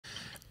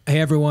Hey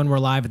everyone, we're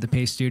live at the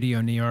Paste Studio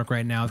in New York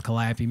right now with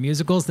Calliope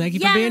Musicals. Thank you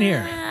for being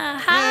here.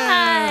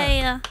 Hi.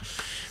 Yeah.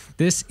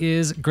 This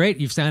is great.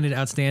 You've sounded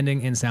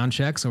outstanding in sound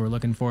check, so we're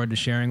looking forward to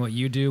sharing what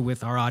you do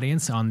with our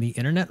audience on the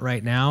internet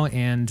right now.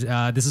 And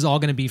this is all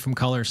going to be from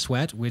Color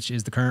Sweat, which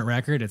is the current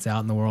record. It's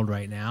out in the world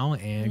right now.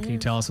 And can you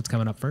tell us what's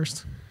coming up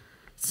first?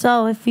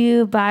 So if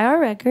you buy our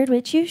record,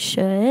 which you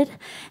should,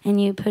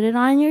 and you put it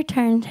on your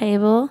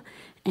turntable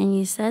and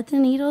you set the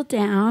needle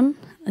down,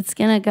 it's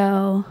going to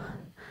go,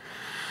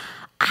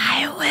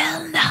 I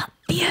will not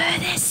view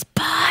this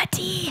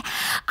body.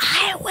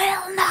 I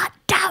will not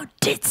doubt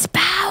its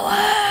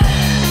power.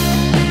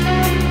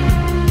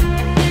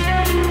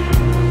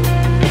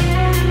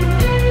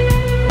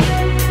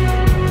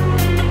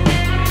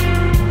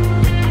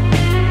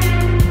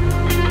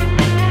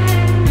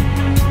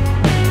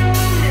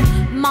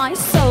 My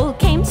soul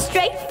came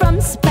straight from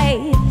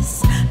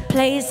space,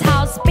 plays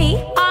house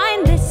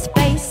behind this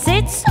space.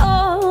 It's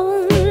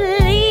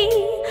only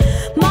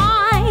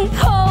my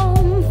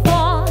home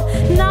for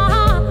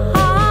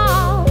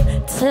now,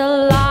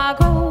 till I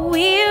grow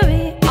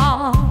weary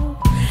of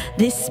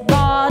this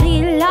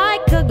body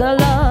like a glove.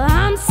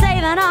 I'm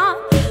saving up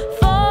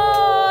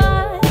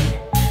for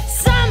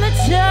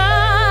summertime.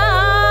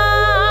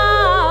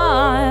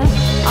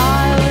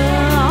 I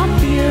will not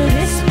view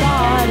this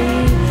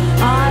body.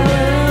 I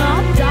will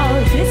not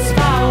doubt its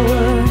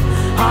power.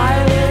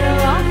 I will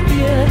not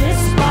fear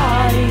this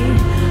body.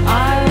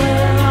 I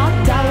will not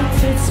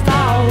doubt its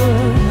power.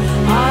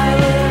 I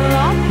will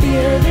not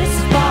fear this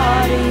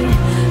body.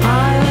 I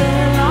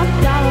will not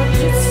doubt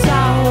its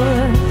power.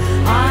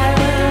 I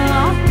will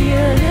not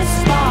fear this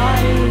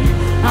body.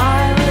 I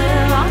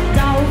will not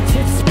doubt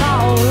its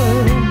power.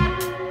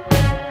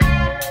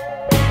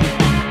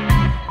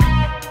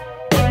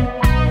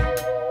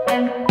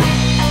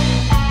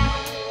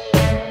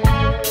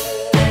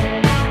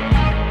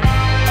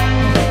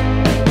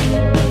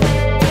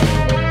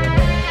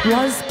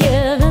 Was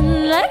given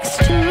legs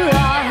to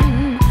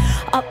run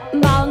up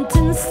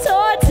mountains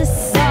towards the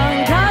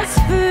sun, 'cause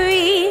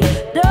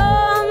freedom's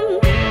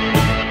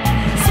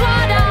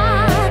what I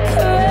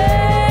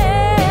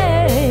crave,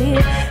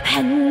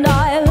 and I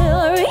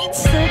will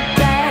reach the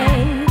day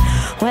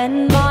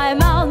when my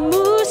mouth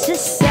moves to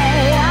say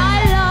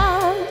I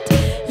loved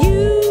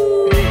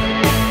you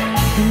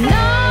in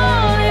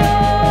all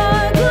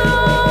your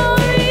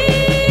glory.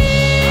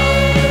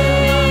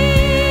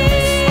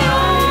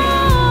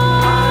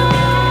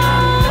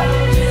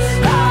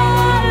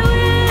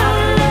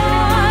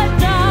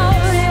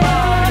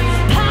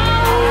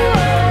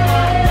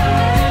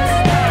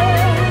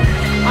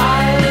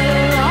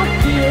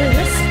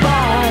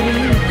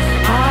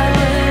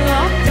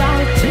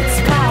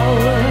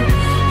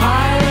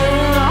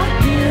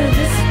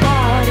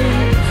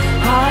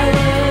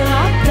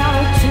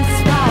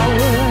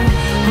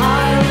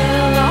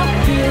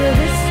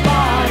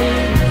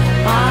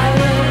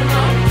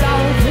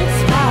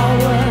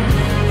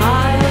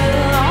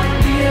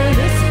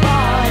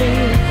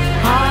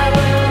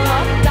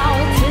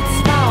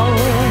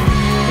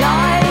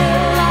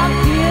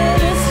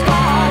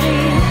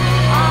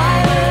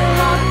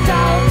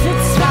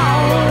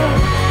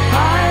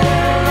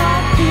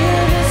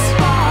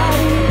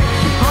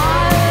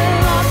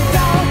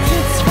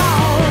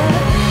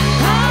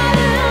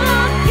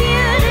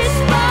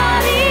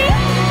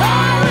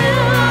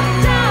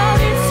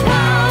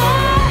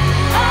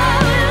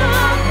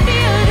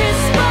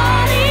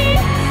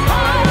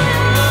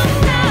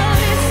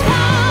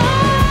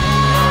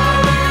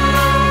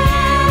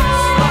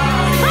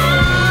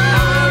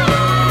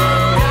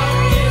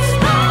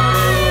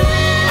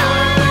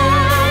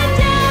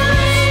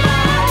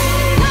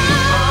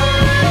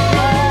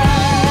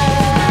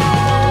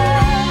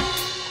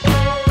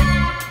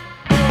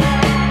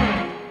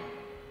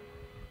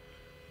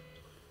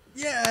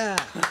 Yeah.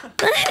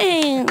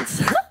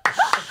 Thanks.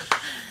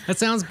 That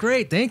sounds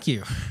great. Thank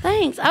you.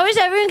 Thanks. I wish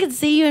everyone could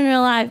see you in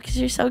real life because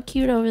you're so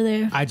cute over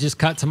there. I just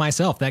cut to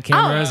myself. That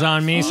camera is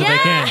on me, so they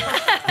can.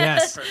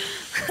 Yes.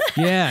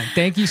 Yeah.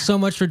 Thank you so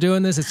much for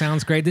doing this. It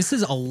sounds great. This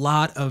is a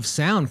lot of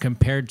sound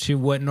compared to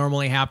what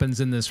normally happens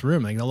in this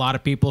room. Like a lot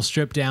of people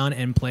strip down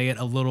and play it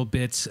a little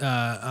bit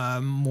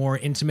more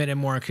intimate and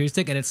more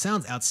acoustic, and it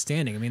sounds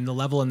outstanding. I mean, the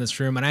level in this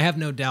room, and I have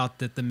no doubt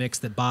that the mix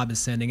that Bob is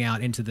sending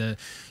out into the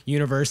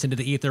universe, into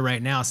the ether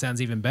right now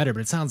sounds even better,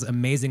 but it sounds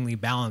amazingly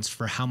balanced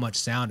for how much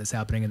sound is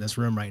happening in this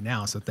room right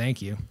now. So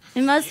thank you.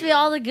 It must be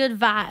all the good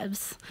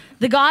vibes.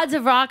 The gods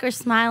of rock are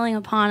smiling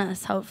upon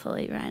us,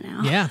 hopefully, right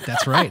now. Yeah,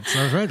 that's right.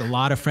 That's right. A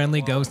lot of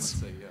friendly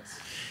ghosts.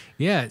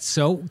 Yeah.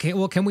 So,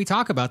 can we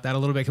talk about that a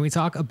little bit? Can we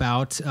talk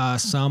about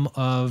some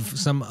of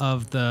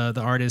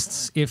the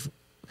artists?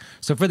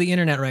 So for the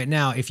internet right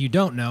now, if you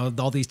don't know,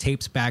 all these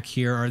tapes back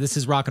here this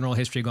is rock and roll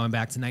history going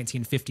back to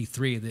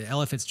 1953. The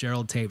Ella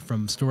Fitzgerald tape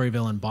from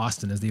Storyville in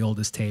Boston is the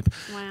oldest tape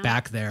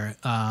back there.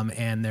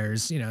 And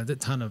there's, a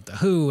ton of The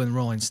Who and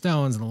Rolling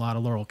Stones and a lot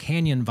of Laurel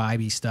Canyon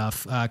vibey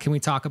stuff. Can we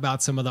talk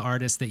about some of the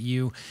artists that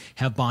you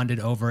have bonded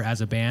over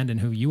as a band and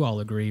who you all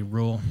agree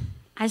rule?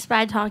 I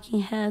Spy Talking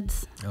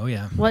Heads. Oh,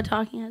 yeah. What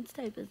Talking Heads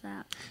tape is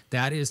that?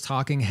 That is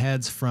Talking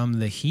Heads from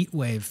the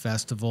Heatwave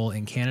Festival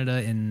in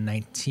Canada in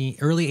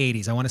early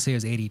 80s. I want to say it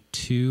was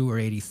 82 or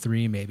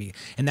 83 maybe.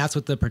 And that's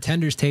what the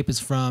Pretenders tape is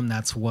from.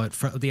 That's what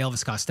the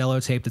Elvis Costello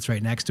tape that's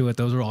right next to it.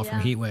 Those are all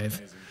from Heatwave.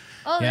 Amazing.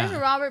 Oh, Yeah. there's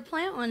a Robert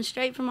Plant one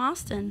straight from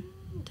Austin,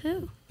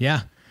 too.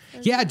 Yeah.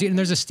 Yeah, dude, and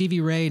there's a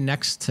Stevie Ray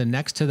next to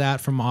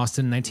that from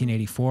Austin,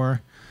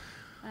 1984.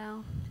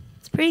 Wow.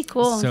 It's pretty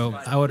cool. So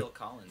I would, Phil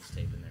Collins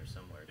tape in there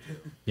somewhere too.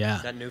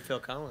 yeah. That new Phil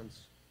Collins.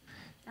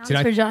 That Dude,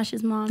 was I for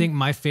Josh's mom. I think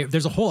my favorite.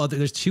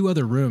 There's two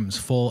other rooms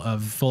full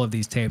of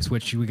these tapes,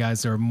 which you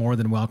guys are more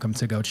than welcome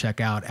to go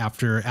check out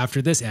after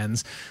this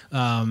ends.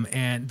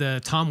 And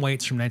the Tom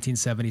Waits from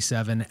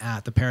 1977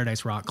 at the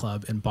Paradise Rock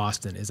Club in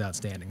Boston is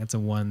outstanding. That's a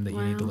one that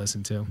you need to Wow.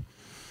 listen to.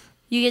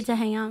 You get to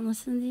hang out and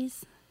listen to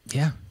these?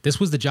 Yeah, this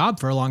was the job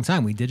for a long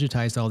time. We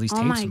digitized all these Oh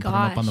tapes my and put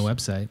them up on the gosh.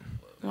 website.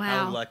 Wow.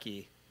 How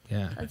lucky.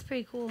 Yeah. That's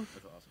pretty cool.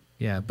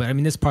 Yeah, but I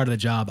mean, this part of the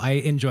job, I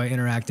enjoy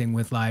interacting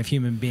with live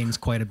human beings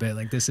quite a bit.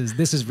 Like this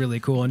is really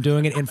cool, and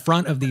doing it in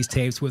front of these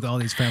tapes with all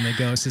these family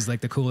ghosts is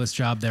like the coolest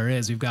job there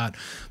is. We've got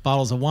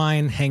bottles of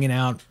wine, hanging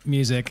out,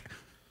 music,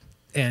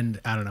 and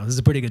I don't know. This is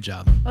a pretty good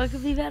job. What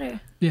could be better?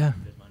 Yeah.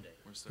 Good Monday.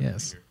 We're so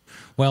Yes. here.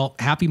 Well,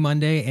 happy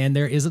Monday, and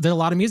there's a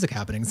lot of music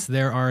happening. So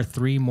there are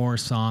 3 more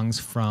songs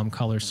from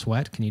Color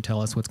Sweat. Can you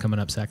tell us what's coming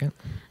up second?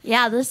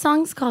 Yeah, this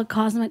song's called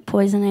Cosmic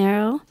Poison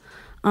Arrow.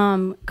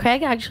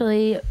 Craig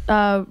actually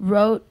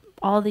wrote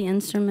all the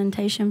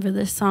instrumentation for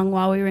this song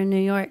while we were in New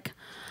York.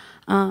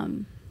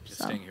 Just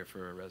So, staying here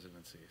for a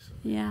residency, so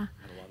yeah.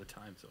 I had a lot of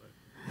time. So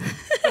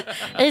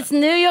It's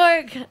New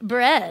York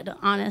bred,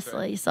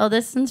 honestly. So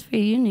this one's for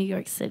you, New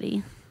York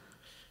City.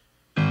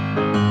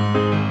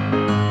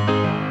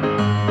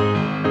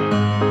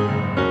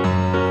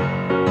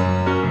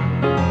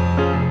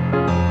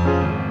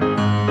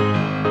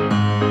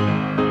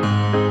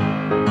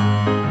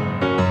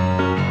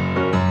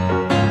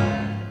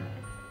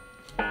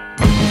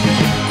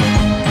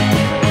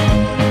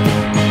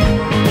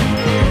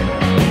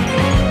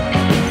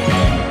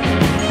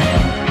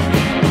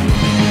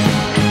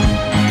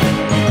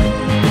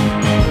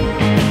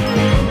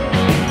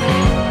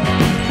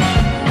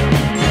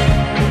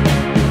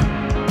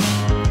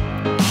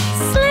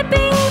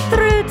 Slipping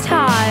through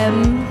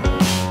time,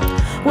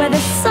 where the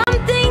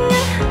something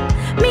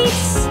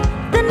meets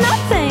the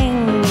nothing,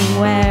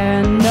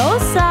 where no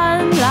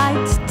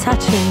sunlight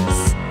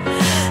touches.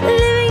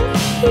 Living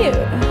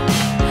here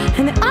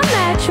in the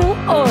unnatural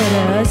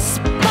order, a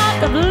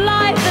spark of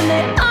life in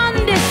the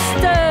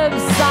undisturbed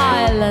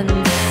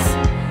silence.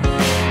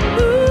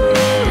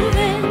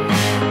 Moving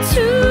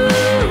to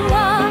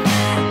a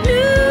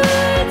new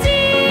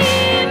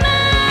dimension.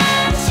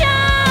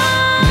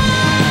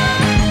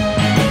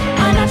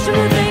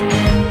 Unnatural thing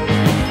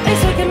is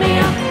waking me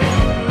up,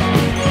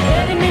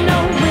 letting me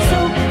know it's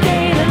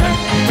okay to let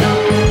go.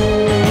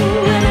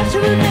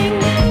 Unnatural thing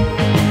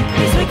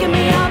is waking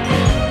me up,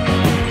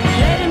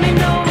 letting me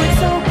know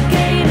it's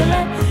okay to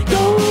let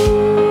go.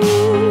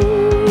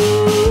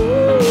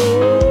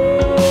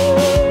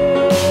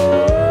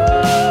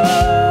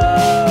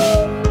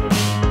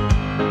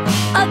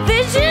 A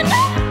vision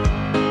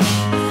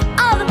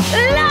of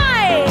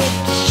light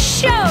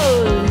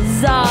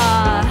shows a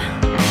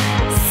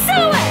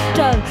silhouette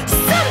of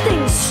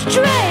something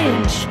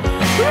strange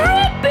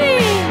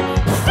ripping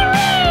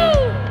through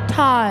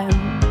time.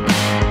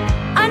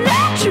 A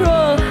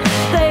natural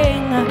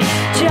thing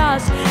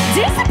just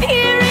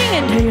disappearing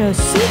into a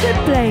secret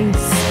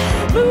place.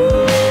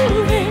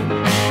 Moving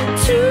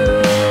to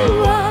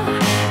a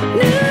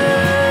new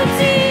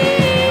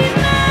dimension.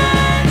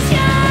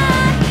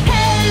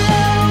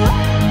 Hello,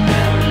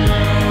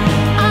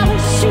 I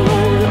wish you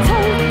would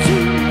told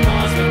you.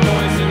 cosmic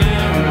poison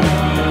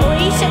arrow.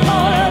 We should go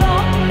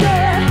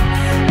longer.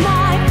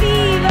 My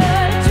fever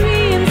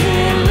dreams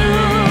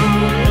illuminate.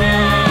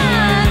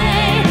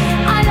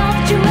 I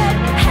loved you at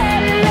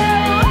hello.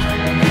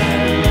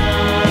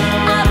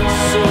 I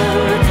wish you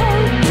would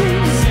told you.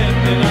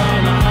 Sipping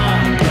on a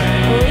hot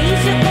rain.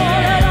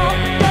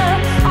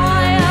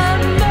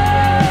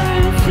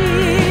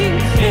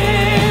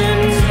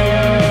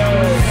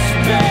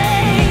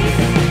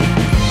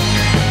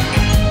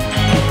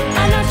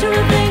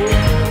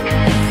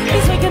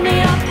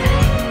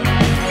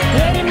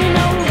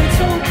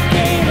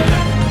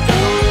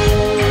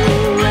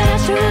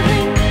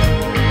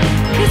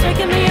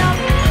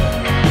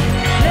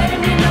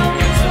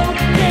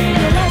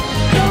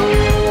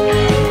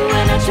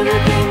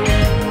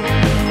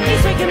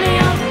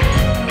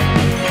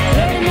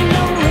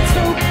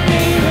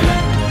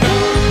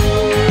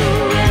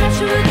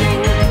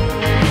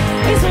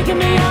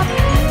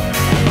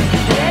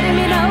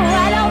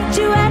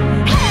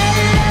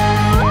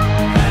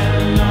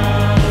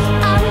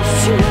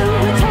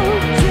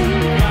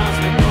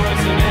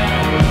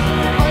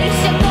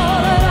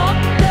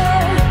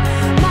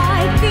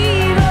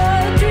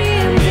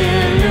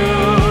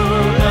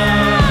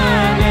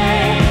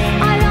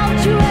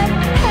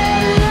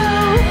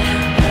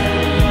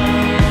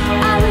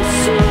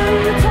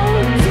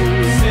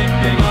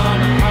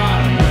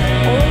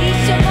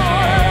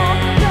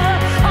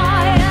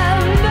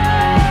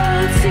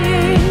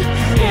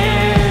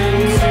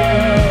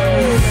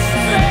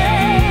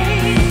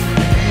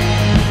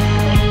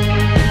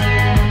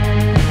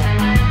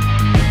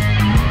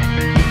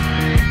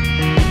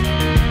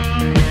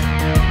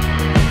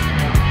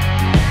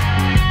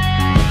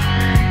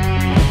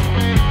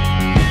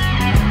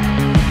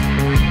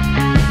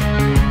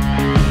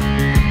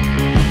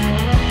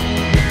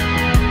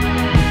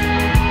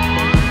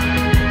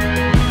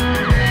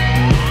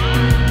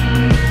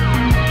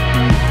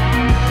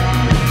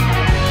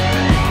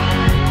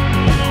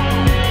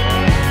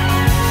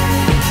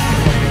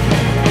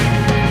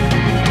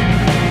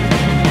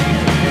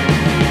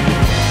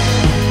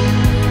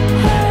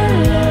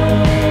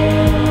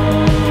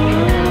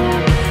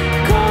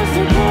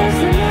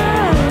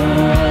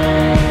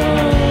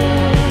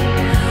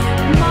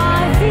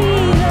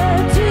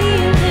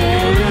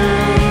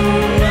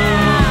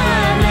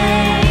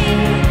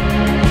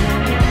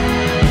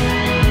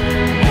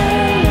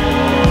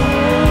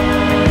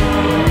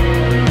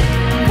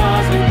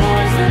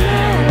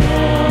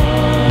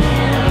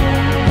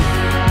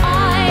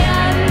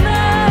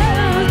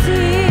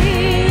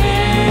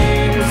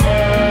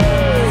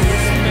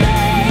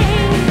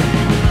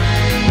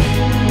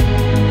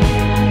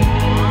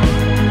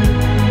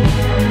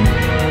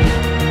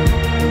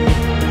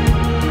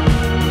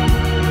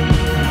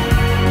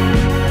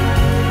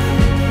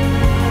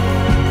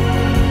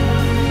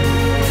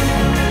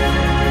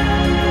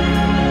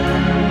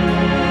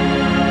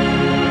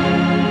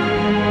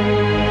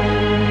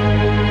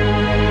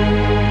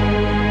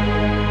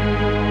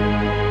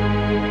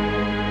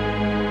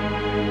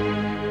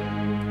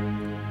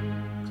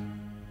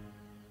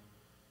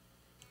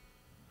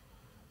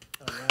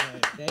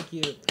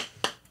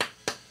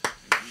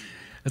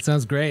 That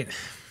sounds great.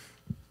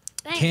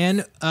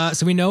 Thanks.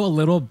 So we know a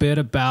little bit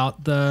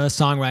about the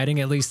songwriting.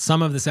 At least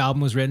some of this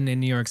album was written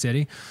in New York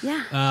City.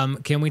 Yeah.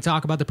 Can we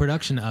talk about the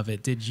production of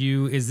it?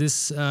 Is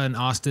this an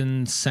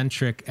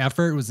Austin-centric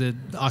effort? Was it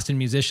Austin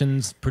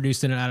musicians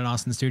produced it at an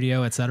Austin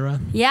studio, etc.?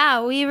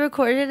 Yeah, we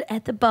recorded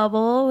at the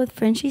Bubble with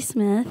Frenchie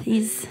Smith.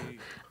 He's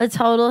a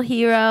total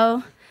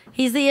hero.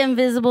 He's the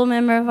invisible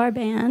member of our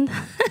band.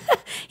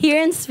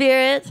 Here in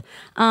spirit.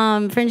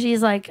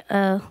 Frenchie's like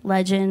a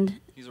legend.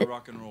 He's a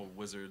rock and roll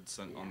wizard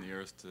sent on the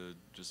earth to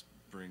just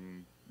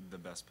bring the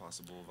best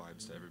possible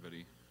vibes to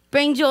everybody.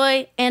 Bring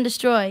joy and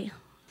destroy.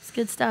 It's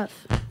good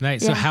stuff.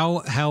 Nice. Yeah.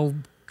 So how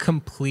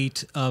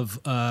complete of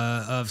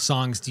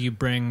songs do you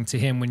bring to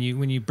him when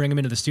you bring him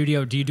into the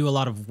studio? Do you do a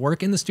lot of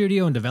work in the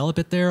studio and develop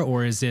it there,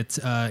 or is it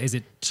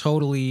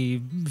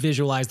totally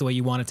visualized the way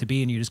you want it to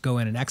be and you just go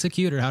in and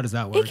execute, or how does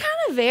that work? It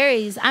kind of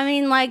varies. I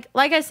mean, like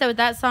I said with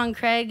that song,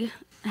 Craig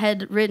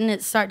had written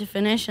it start to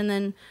finish, and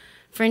then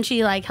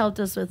Frenchie like helped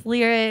us with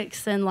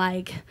lyrics and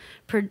like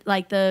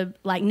the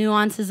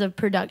nuances of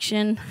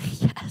production.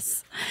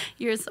 Yes,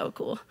 you're so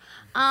cool.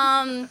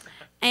 And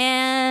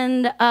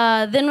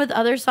then with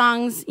other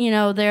songs, you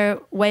know, they're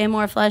way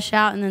more fleshed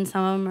out, and then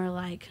some of them are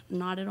like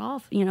not at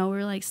all. You know,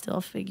 we're like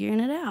still figuring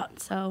it out.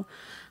 So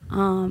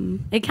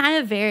it kind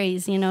of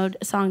varies, you know,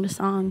 song to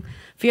song.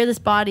 Fear This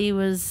Body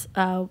was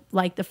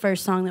like the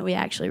first song that we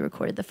actually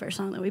recorded. The first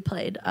song that we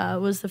played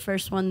was the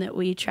first one that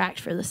we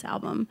tracked for this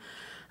album.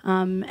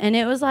 And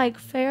it was like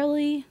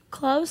fairly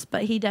close,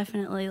 but he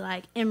definitely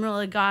like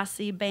Emerald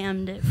Lagasse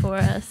bammed it for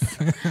us.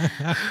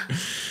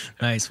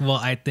 Nice. Well,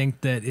 I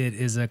think that it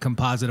is a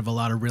composite of a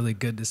lot of really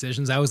good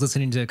decisions. I was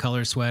listening to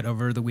Color Sweat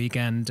over the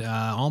weekend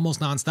almost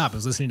nonstop. I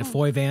was listening to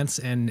Foy Vance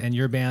and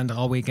your band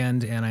all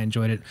weekend, and I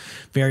enjoyed it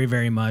very,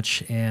 very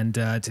much. And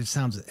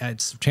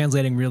it's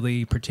translating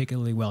really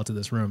particularly well to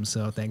this room.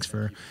 So thanks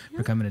for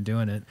coming and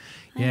doing it.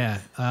 Yeah.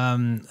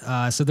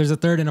 So there's a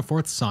third and a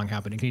fourth song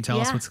happening. Can you tell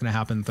us what's going to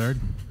happen third?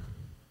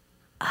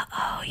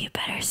 Uh-oh, you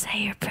better say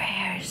your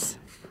prayers,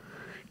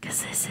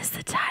 because this is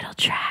the title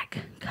track,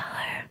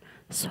 Color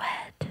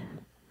Sweat.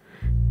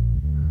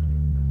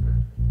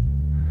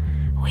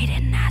 We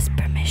didn't ask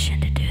permission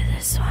to do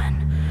this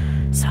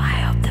one, so I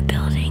hope the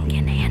building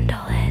can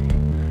handle it.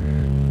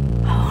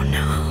 Oh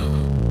no.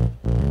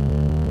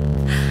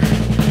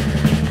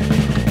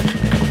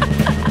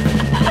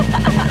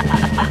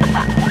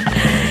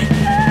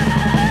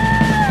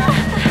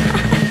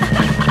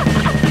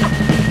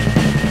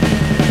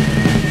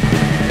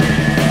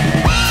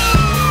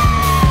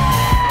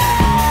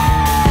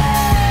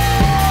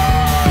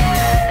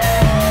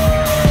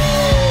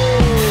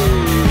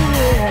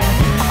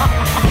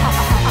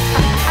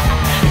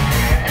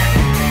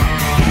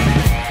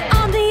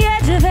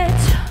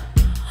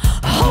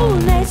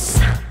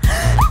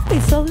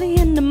 Slowly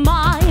into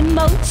my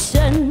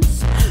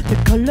emotions. The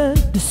color,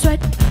 the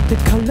sweat, the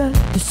color,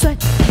 the sweat,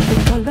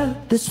 the color,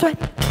 the sweat.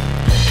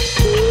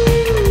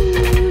 Ooh,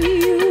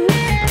 you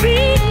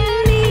breathe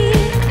me.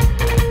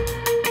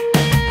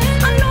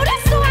 I know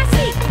that's who I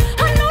see.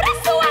 I know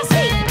that's who I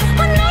see.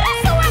 I know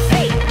that's who I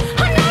see.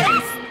 I know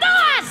that's who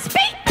I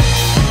speak.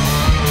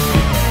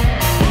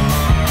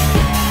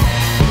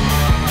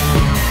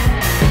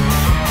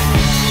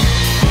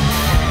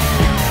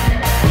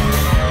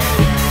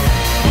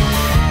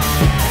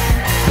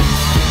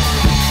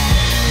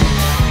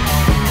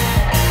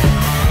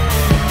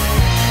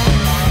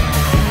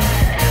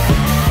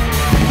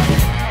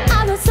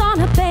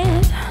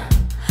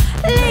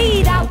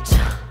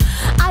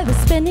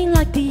 Spinning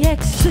like the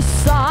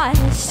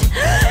exercise.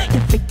 You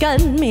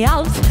figured me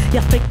out.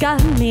 You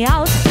figured me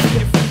out.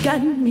 You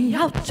figured me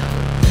out.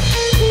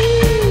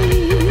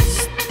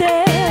 Please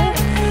stay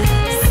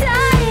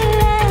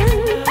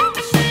silent.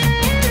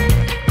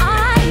 I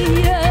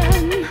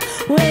am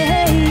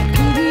waiting.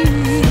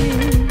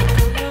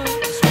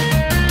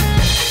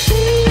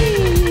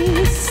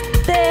 Please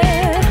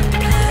stay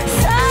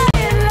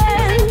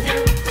silent.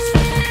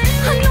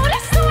 I know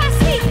that's who I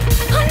see.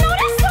 I know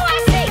that's who I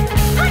see.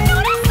 I know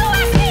that's who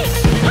I see.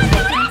 I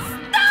know that's who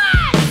I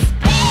see.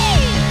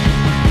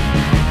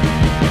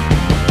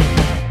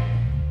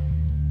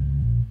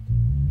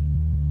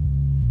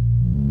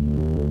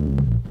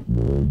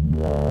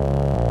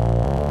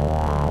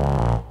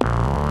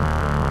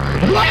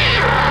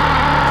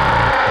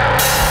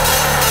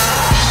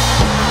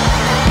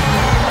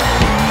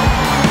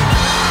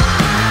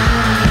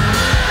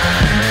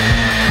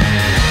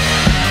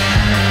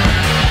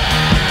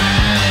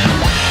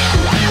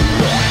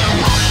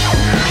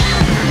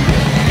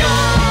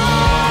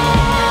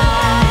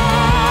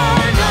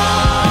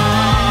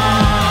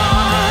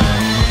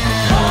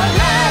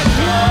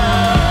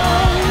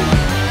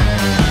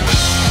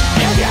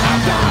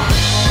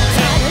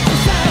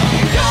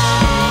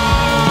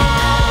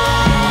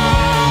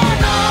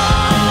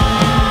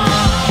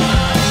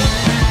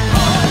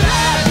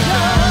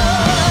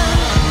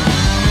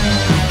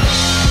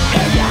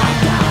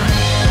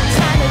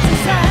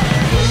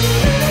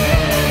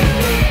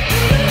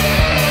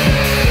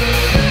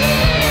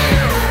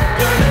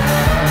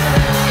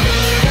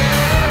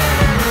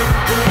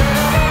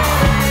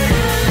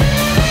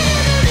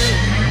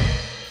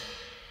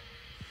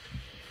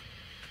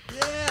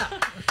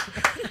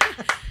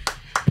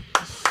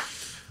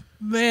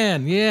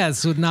 Yeah,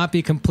 this would not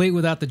be complete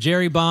without the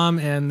Jerry Bomb,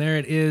 and there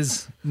it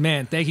is.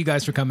 Man, thank you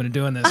guys for coming and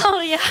doing this.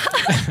 Oh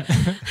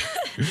yeah.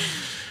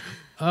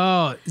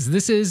 Oh,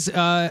 this is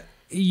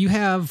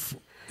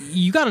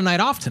you got a night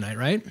off tonight,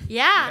 right?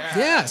 Yeah.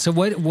 Yeah. So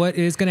what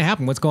is going to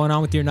happen? What's going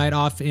on with your night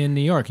off in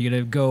New York? You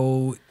going to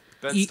go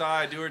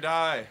Bed-Stuy, do or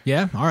die.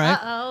 Yeah, all right.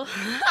 Uh-oh.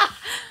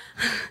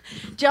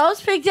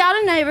 Joe's picked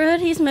out a neighborhood.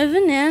 He's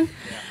moving in.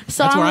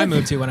 So That's where I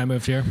moved to when I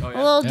moved here. Oh, a yeah.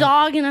 little Yeah.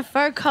 dog in a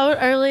fur coat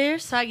earlier,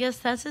 so I guess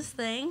that's his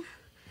thing.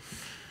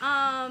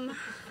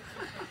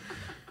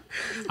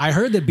 I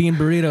heard that bean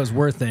burritos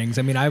were things.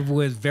 I mean, I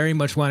was very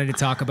much wanting to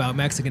talk about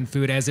Mexican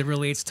food as it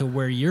relates to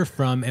where you're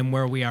from and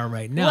where we are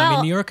right now. I mean,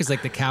 Well- New York is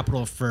like the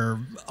capital for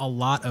a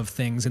lot of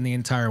things in the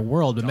entire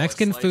world. But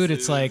Mexican food,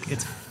 it's like,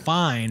 it's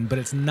fine, but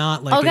it's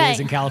not like it Okay. is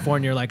in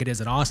California or like it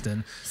is in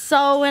Austin.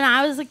 So when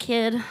I was a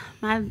kid,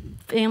 my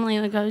family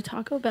would go to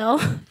Taco Bell.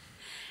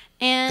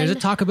 And There's a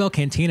Taco Bell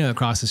cantina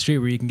across the street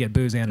where you can get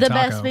booze and the a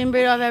taco. best bean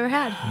burrito I've ever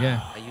had.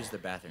 Yeah. I used the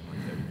bathroom like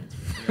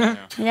 30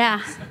 minutes.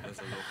 Yeah. That's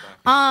a real fact.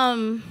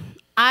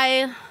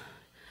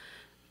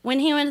 When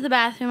he went to the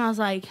bathroom, I was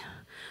like,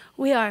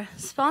 we are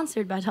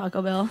sponsored by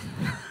Taco Bell.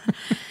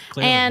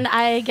 Clearly. And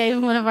I gave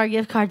him one of our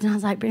gift cards, and I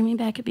was like, bring me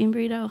back a bean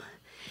burrito.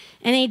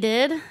 And he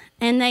did.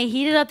 And they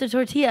heated up the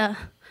tortilla,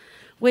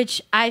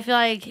 which I feel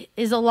like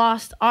is a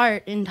lost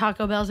art in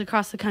Taco Bells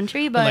across the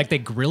country. But like they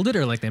grilled it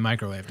or like they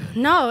microwaved it?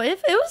 no,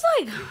 it was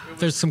like,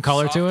 There's some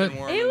color to Soft it. and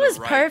warm It in the was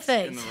right-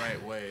 perfect. In the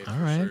right way. All for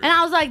right. sure. and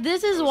I was like,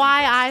 this is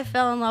why I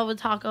fell in love with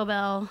Taco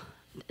Bell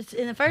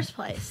in the first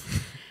place.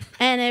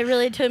 And it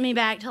really took me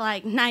back to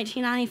like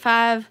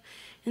 1995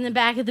 in the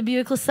back of the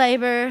Buick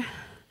LeSabre,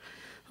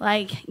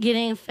 like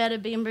getting fed a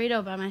bean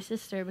burrito by my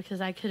sister because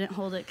I couldn't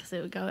hold it because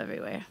it would go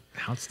everywhere.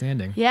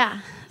 Outstanding. Yeah.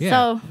 Yeah.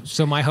 So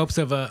So my hopes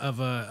of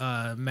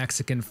a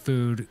Mexican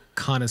food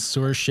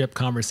connoisseurship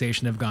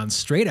conversation have gone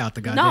straight out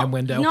the goddamn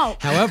window. no.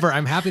 However,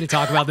 I'm happy to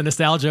talk about the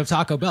nostalgia of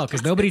Taco Bell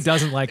because nobody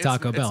doesn't like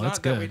Taco Bell. It's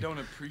It's not that we good. don't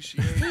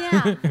appreciate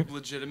Yeah.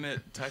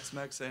 legitimate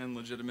Tex-Mex and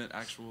legitimate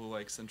actual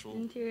like central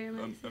Interior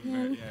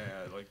Mexican.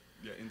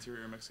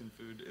 interior Mexican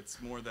food.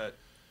 It's more that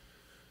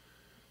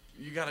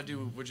you gotta do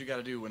what you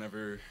gotta do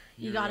whenever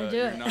you're, gotta do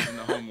you're it. not in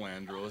the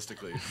homeland.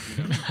 Realistically,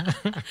 you know,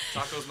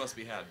 tacos must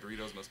be had,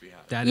 burritos must be had.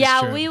 That is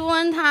yeah, true. we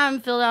one time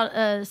filled out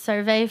a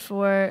survey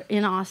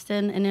in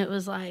Austin, and it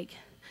was like,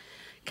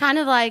 kind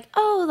of like,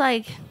 oh,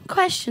 like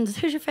questions.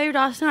 Who's your favorite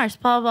Austin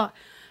artist? Blah, blah, blah.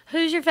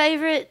 Who's your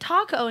favorite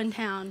taco in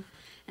town?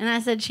 And I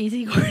said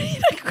cheesy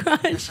gordita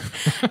crunch.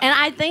 And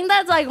I think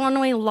that's like when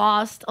we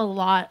lost a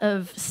lot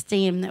of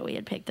steam that we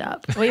had picked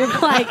up. We were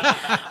like,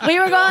 we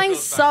were going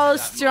so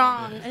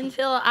strong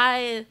until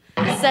I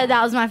said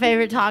that was my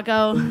favorite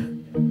taco.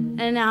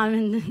 And now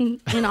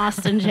I'm in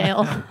Austin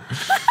jail.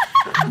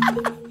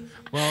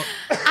 Well,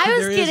 I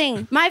was there is-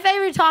 kidding. My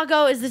favorite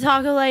taco is the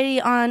taco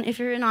lady on, if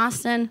you're in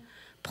Austin,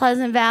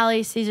 Pleasant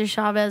Valley, Cesar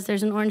Chavez.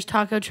 There's an orange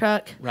taco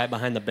truck Right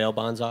behind the bail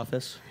bonds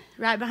office.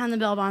 right behind the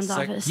bail bonds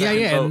office. Yeah,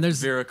 yeah, and vote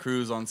there's- Vera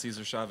Cruz on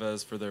Cesar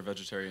Chavez for their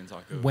vegetarian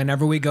taco.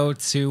 whenever we go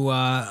to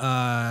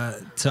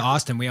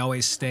Austin, we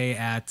always stay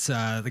at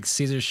like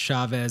Cesar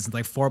Chavez,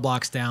 like 4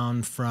 blocks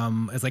down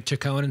from it's like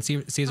Chacon and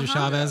Cesar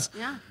Chavez,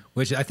 Yeah.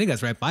 which I think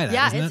that's right by that,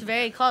 Yeah, isn't it's it?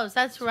 very close.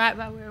 That's right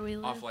by where we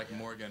live. Off like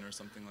Morgan or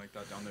something like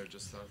that down there,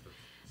 just south of.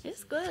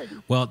 It's good.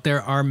 Well,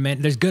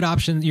 there's good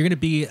options. You're going to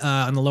be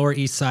on the Lower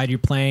East Side. You're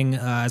playing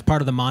as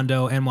part of the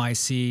Mondo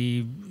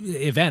NYC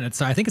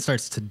event. I think it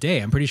starts today.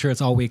 I'm pretty sure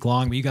it's all week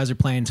long. But you guys are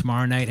playing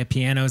tomorrow night at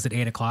Pianos at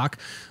 8 o'clock.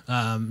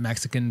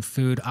 Mexican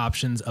food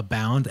options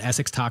abound.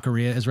 Essex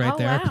Taqueria is right Oh,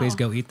 there. wow. Please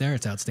go eat there.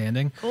 It's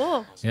outstanding.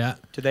 Cool. Yeah,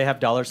 Do they have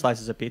dollar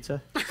slices of pizza?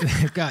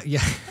 they've got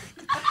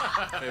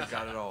They've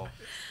got it all.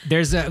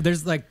 There's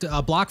like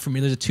a block from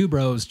here. There's a Two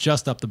Bros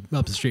just up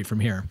the street from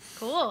here.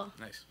 Cool.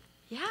 Nice.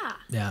 Yeah.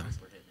 Yeah,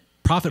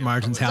 profit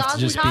margins have to Awesome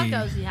just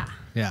tacos, be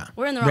yeah.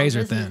 We're in the wrong wrong razor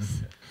business.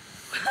 thin.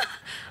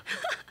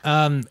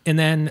 And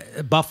then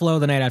Buffalo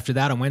the night after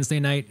that on Wednesday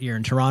night. You're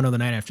in Toronto the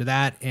night after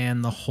that,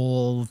 and the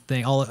whole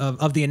thing, all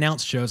of the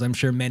announced shows. I'm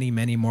sure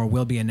many more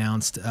will be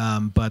announced.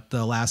 But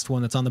the last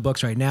one that's on the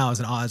books right now is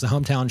a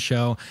hometown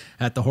show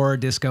at the Horror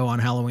Disco on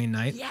Halloween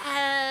night.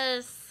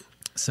 Yes.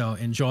 So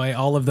enjoy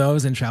all of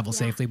those and travel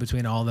safely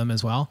between all of them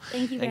as well.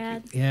 Thank you,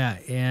 Brad. Yeah,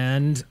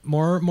 and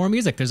more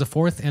music. There's a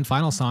fourth and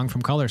final song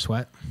from Color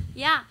Sweat.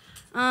 Yeah.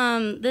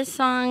 This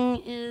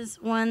song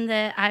is one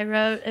that I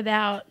wrote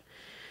about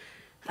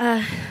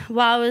while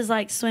I was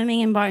like swimming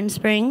in Barton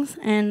Springs.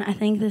 And I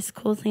think this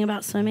cool thing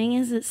about swimming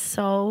is it's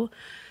so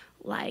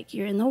like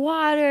you're in the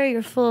water,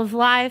 you're full of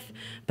life,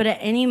 but at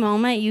any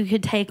moment you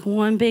could take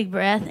one big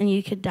breath and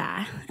you could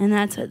die. And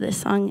that's what this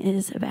song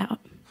is about.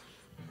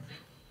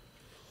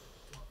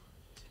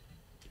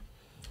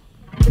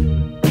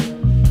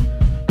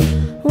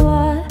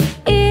 What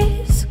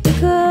is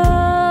good?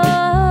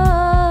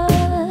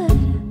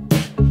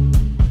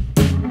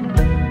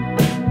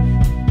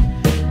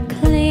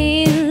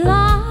 Clean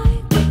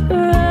like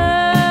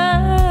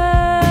rain.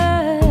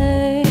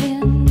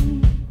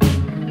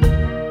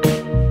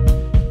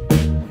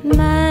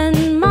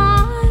 Man,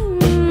 my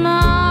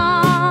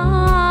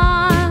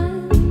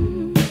mind.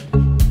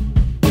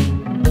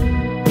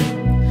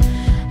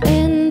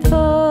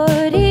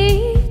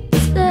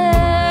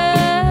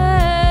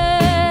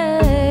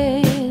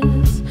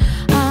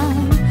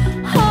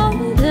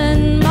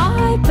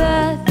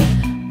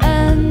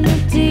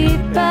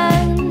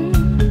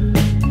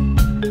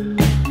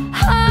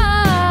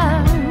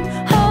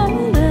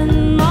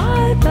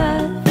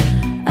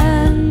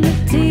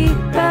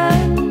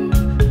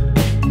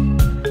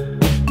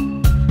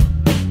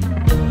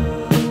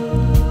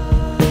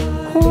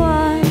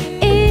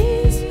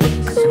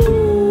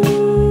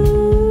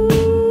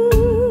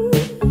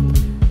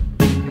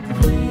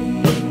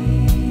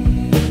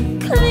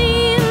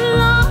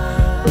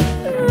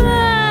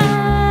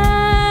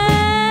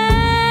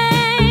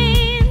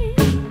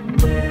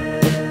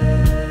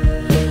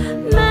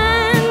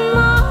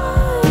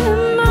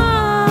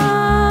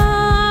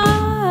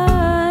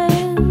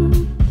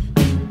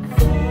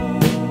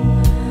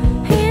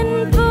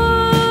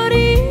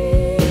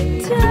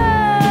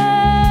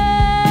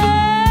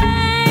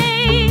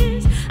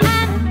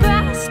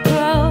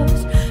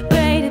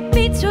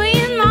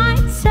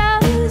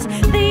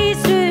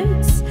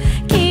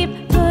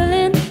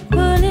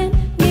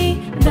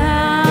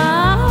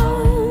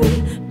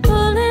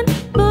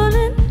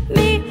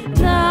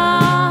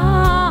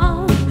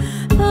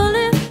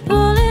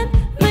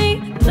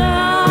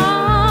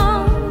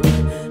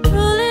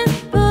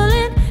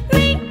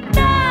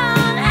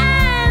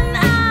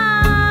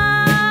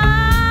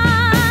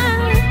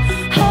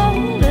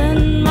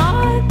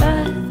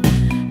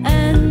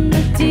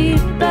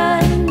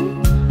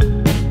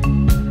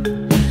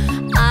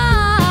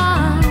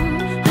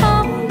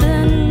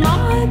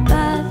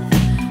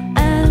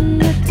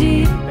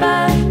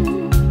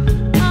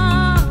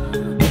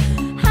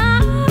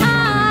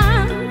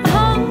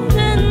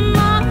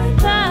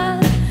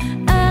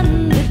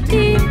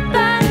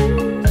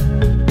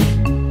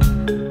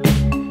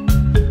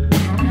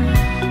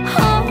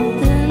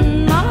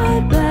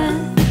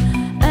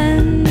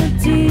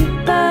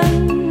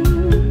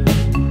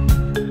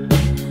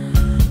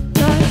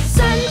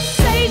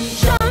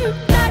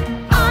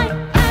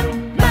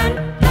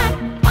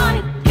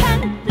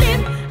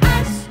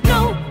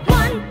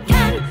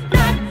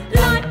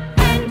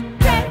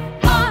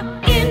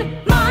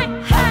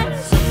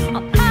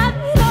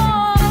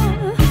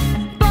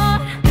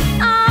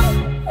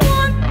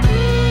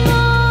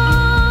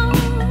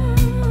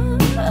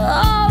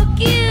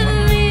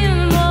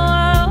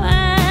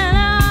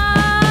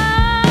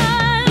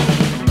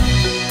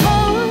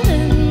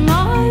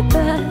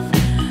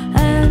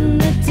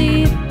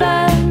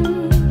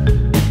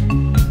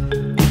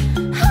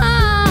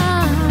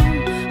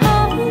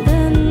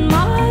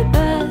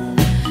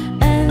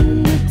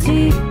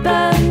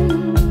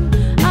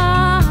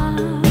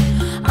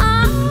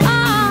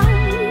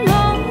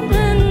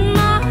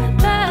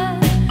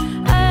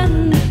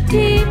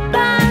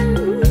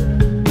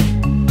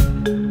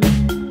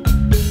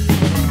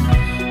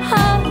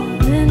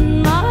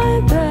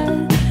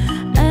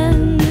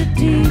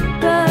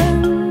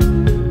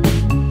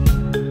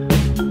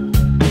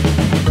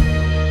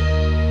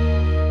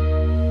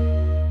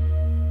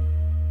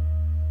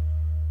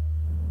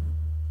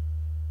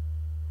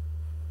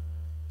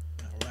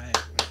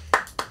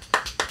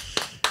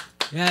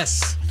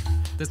 Yes.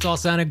 This all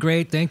sounded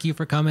great. Thank you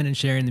for coming and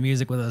sharing the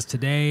music with us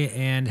today.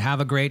 And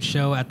have a great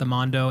show at the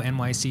Mondo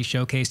NYC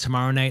Showcase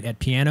tomorrow night at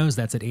Pianos.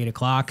 That's at 8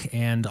 o'clock.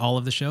 And all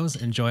of the shows,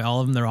 enjoy all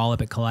of them. They're all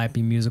up at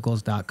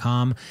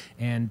calliopemusicals.com.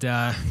 And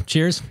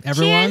cheers,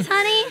 everyone. Cheers,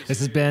 honey. This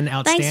has been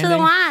outstanding. Thanks for the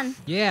wine.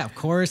 Yeah, of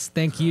course.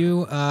 Thank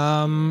you.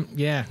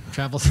 Yeah,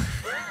 travels.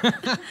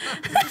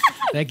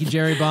 Thank you,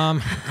 Jerry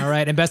Baum. All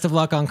right. And best of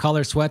luck on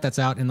Color Sweat. That's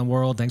out in the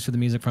world. Thanks for the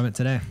music from it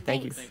today.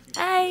 Thank you.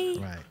 Bye.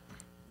 All right.